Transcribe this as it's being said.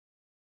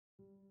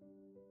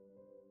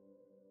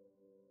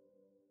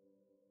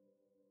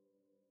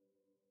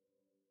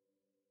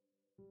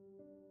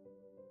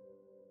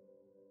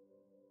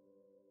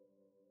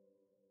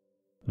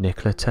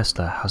Nikola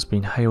Tesla has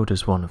been hailed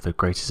as one of the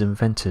greatest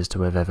inventors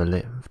to have ever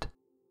lived.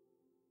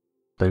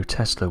 Though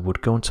Tesla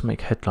would go on to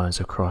make headlines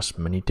across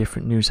many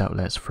different news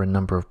outlets for a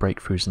number of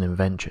breakthroughs and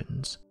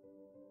inventions,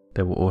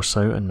 there were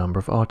also a number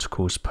of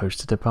articles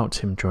posted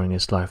about him during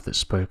his life that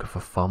spoke of a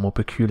far more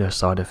peculiar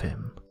side of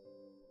him.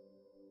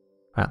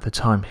 At the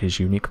time, his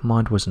unique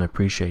mind wasn't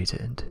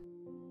appreciated,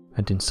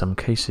 and in some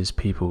cases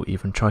people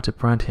even tried to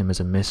brand him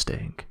as a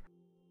mystic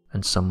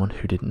and someone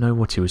who didn't know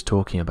what he was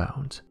talking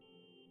about.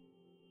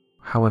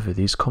 However,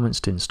 these comments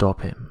didn't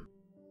stop him,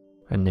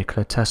 and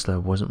Nikola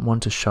Tesla wasn't one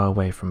to shy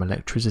away from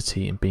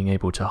electricity and being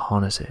able to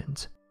harness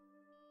it.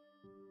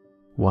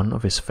 One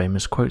of his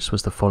famous quotes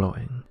was the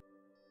following: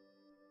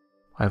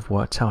 "I've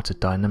worked out a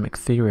dynamic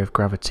theory of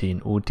gravity in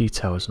all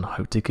details and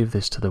hope to give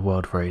this to the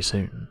world very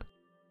soon."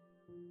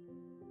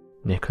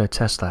 Nikola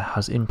Tesla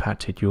has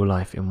impacted your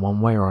life in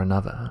one way or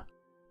another.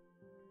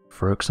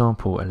 For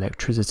example,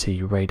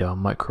 electricity, radar,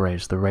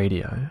 microwaves, the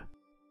radio,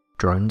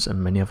 drones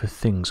and many other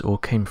things all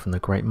came from the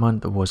great mind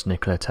that was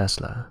Nikola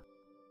Tesla.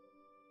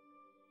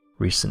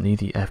 Recently,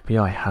 the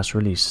FBI has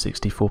released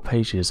 64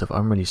 pages of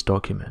unreleased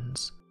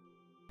documents,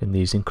 and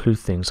these include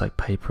things like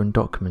paper and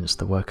documents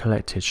that were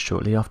collected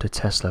shortly after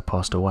Tesla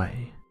passed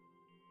away.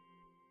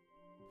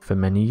 For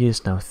many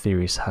years now,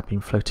 theories have been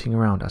floating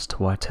around as to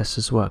why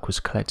Tesla's work was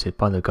collected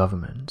by the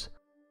government.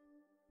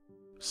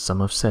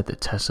 Some have said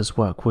that Tesla's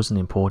work wasn't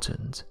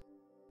important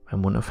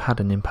and wouldn't have had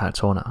an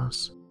impact on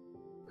us,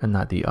 and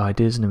that the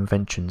ideas and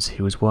inventions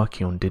he was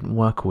working on didn't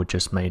work or were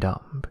just made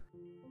up.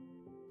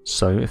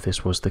 So if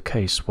this was the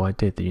case, why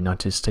did the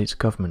United States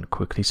government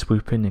quickly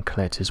swoop in and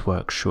collect his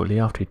work shortly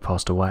after he'd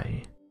passed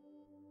away?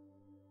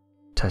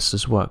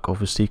 Tesla's work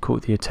obviously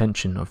caught the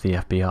attention of the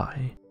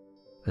FBI,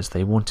 as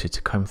they wanted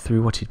to comb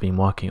through what he'd been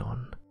working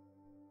on.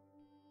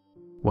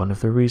 One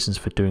of the reasons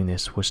for doing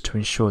this was to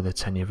ensure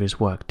that any of his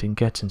work didn't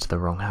get into the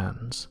wrong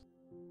hands.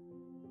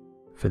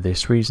 For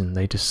this reason,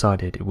 they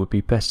decided it would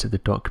be best if the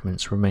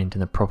documents remained in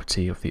the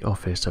property of the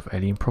Office of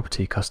Alien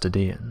Property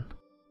Custodian.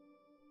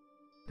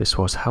 This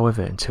was,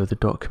 however, until the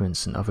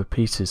documents and other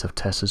pieces of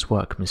Tesla's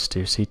work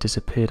mysteriously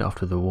disappeared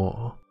after the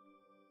war.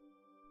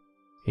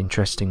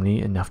 Interestingly,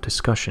 enough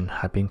discussion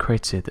had been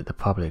created that the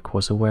public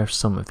was aware of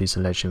some of these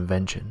alleged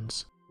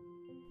inventions,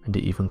 and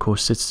it even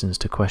caused citizens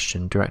to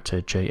question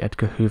director J.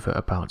 Edgar Hoover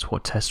about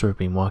what Tesla had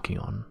been working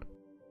on.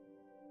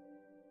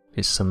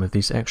 It's some of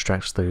these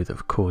extracts though that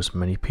have caused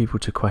many people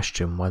to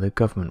question why the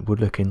government would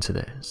look into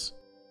this,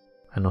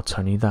 and not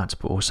only that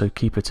but also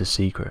keep it a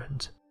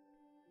secret.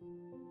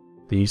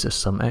 These are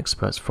some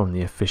excerpts from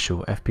the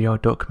official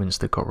FBI documents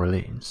that got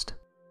released.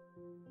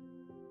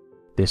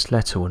 This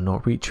letter will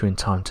not reach you in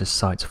time to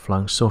sight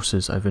flying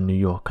saucers over New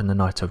York on the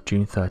night of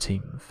June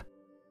 13th,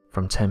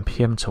 from 10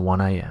 PM to 1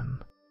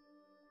 AM,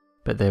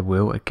 but there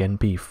will again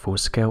be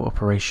full-scale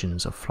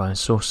operations of flying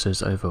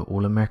saucers over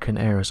all American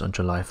areas on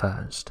July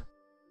 1st.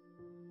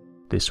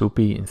 This will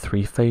be in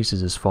 3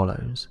 phases as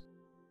follows: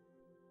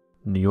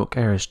 New York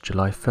areas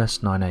July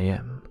 1st 9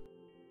 AM,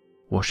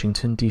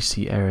 Washington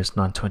DC areas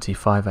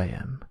 9:25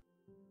 AM,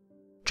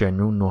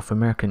 General North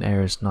American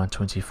areas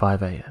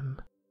 9:25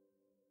 AM,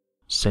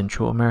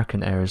 Central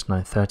American areas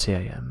 9:30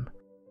 AM,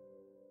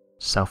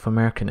 South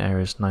American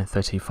areas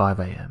 9:35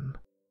 AM.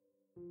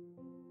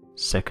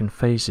 Second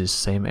phase is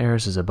same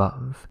areas as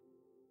above,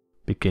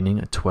 beginning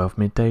at 12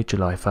 midday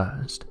July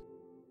 1st.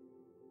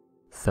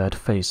 Third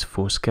phase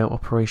full-scale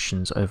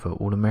operations over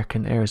all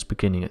American areas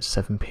beginning at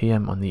 7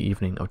 PM on the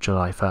evening of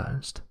July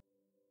 1st.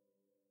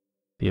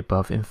 The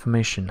above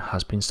information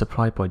has been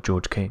supplied by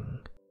George King,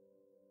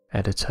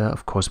 editor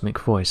of Cosmic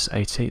Voice,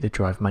 88 The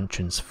Drive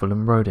Mansions,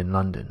 Fulham Road in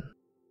London.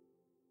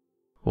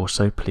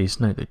 Also, please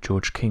note that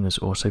George King has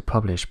also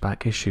published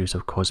back issues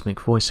of Cosmic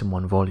Voice in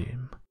 1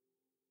 volume.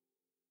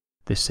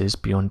 This is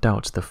beyond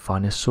doubt the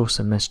finest source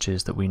of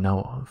messages that we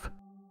know of.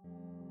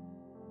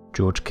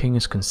 George King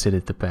is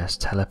considered the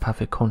best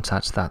telepathic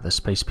contact that the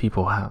space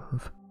people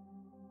have,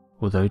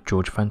 although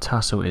George Van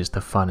Tassel is the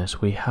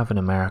finest we have in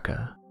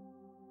America.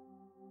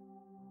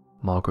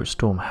 Margaret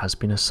Storm has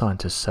been assigned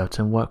to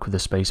certain work with the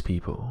space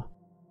people.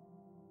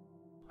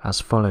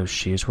 As follows,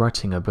 she is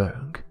writing a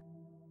book,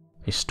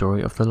 a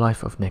story of the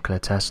life of Nikola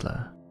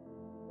Tesla,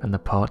 and the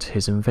part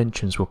his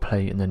inventions will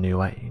play in the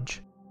new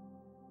age.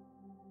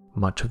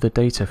 Much of the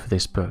data for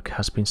this book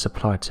has been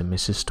supplied to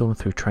Mrs. Storm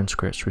through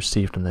transcripts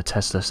received on the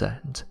Tesla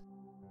set,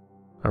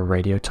 a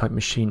radio-type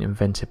machine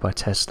invented by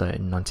Tesla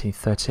in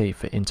 1938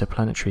 for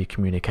interplanetary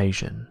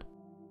communication.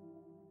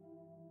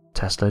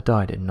 Tesla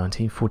died in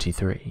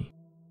 1943,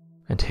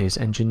 and his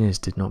engineers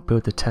did not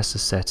build the Tesla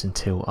set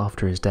until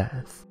after his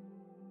death.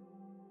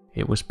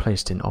 It was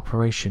placed in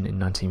operation in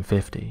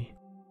 1950,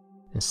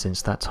 and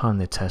since that time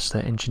the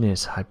Tesla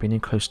engineers had been in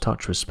close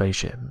touch with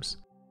spaceships.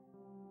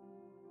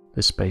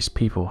 The space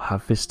people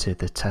have visited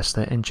the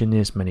Tesla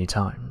engineers many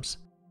times,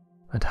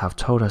 and have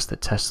told us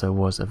that Tesla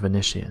was a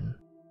Venetian,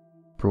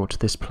 brought to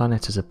this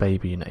planet as a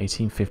baby in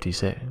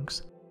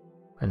 1856,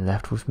 and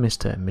left with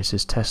Mr. and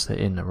Mrs. Tesla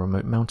in a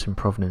remote mountain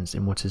province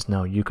in what is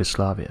now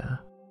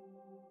Yugoslavia.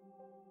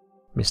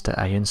 Mr.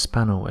 A. and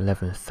Spannell,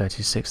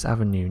 1136th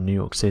Avenue, New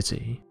York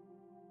City,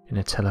 in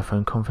a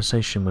telephone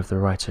conversation with the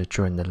writer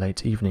during the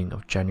late evening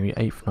of January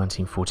 8,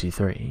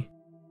 1943,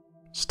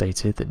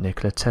 stated that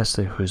Nikola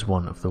Tesla, who was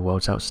one of the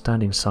world's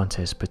outstanding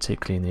scientists,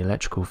 particularly in the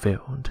electrical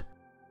field,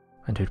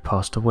 and who'd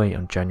passed away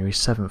on January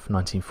 7,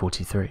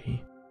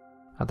 1943,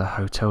 at the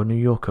Hotel New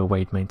Yorker where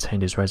he'd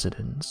maintained his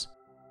residence,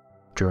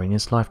 during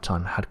his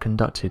lifetime had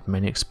conducted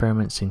many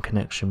experiments in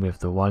connection with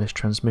the wireless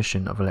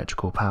transmission of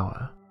electrical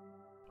power,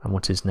 and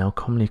what is now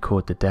commonly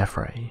called the death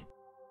ray.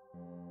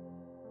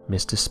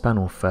 Mr.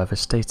 Spannell further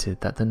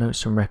stated that the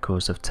notes and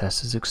records of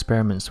Tesla's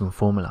experiments and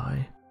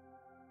formulae,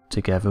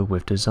 together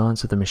with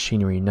designs of the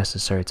machinery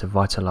necessary to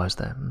vitalize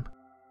them,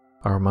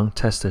 are among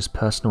Tesla's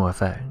personal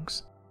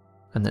effects,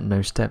 and that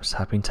no steps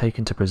have been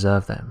taken to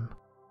preserve them,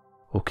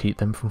 or keep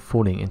them from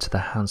falling into the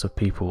hands of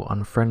people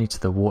unfriendly to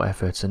the war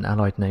efforts in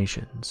Allied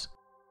nations.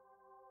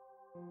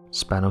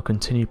 Spannell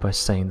continued by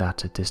saying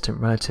that a distant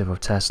relative of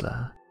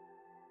Tesla,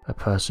 a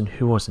person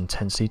who was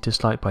intensely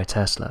disliked by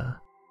Tesla,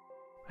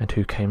 and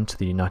who came to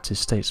the United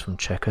States from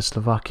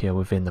Czechoslovakia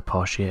within the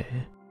past year,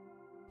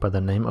 by the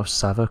name of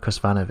Sava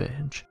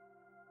Kosvanovich,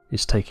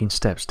 is taking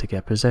steps to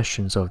get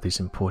possessions of these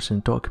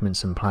important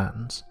documents and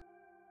plans.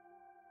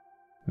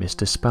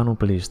 Mr. Spannell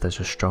believes there's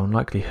a strong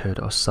likelihood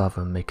of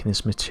Sava making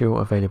this material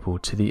available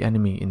to the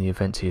enemy in the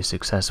event he is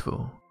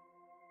successful.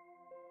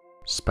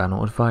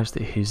 Spannell advised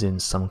that he is in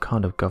some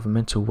kind of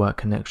governmental work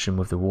connection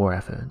with the war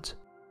effort,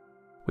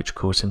 which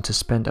caused him to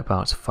spend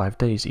about 5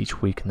 days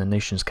each week in the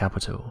nation's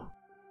capital,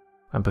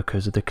 and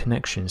because of the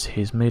connections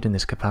he has made in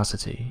this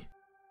capacity,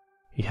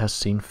 he has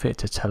seen fit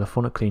to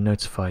telephonically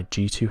notify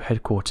G2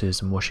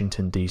 headquarters in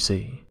Washington,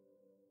 D.C.,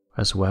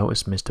 as well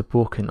as Mr.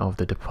 Borkin of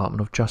the Department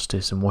of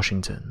Justice in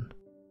Washington.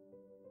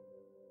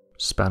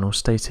 Spannell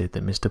stated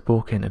that Mr.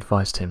 Borkin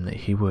advised him that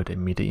he would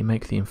immediately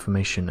make the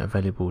information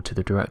available to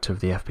the director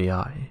of the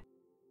FBI,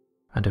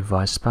 and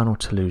advised Spannell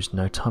to lose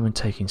no time in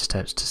taking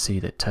steps to see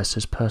that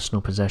Tesla's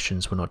personal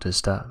possessions were not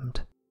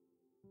disturbed.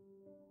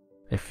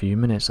 A few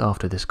minutes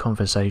after this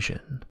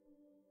conversation,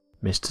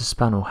 Mr.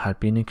 Spannell had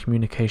been in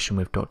communication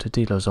with Dr.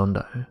 De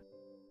Lozondo,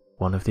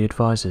 one of the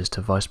advisors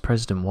to Vice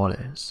President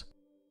Wallace.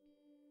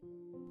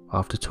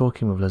 After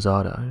talking with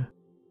Lozado,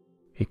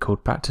 he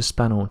called back to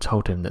Spannell and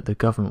told him that the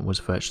government was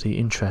virtually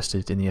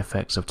interested in the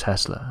effects of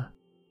Tesla,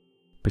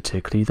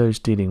 particularly those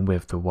dealing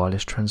with the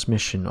wireless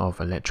transmission of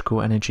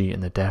electrical energy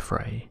and the death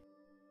ray,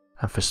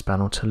 and for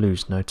Spannell to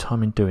lose no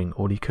time in doing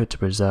all he could to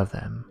preserve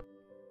them.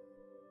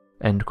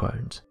 End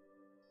quote.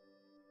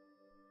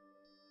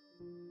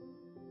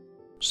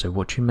 So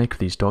what do you make of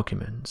these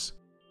documents,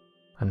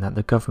 and that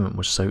the government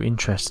was so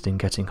interested in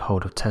getting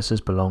hold of Tesla's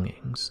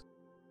belongings?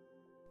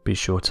 Be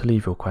sure to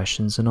leave your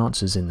questions and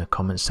answers in the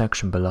comments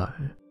section below,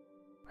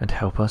 and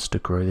help us to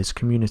grow this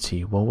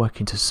community while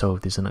working to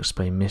solve these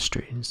unexplained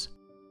mysteries.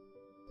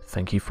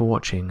 Thank you for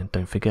watching, and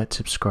don't forget to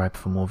subscribe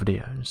for more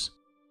videos.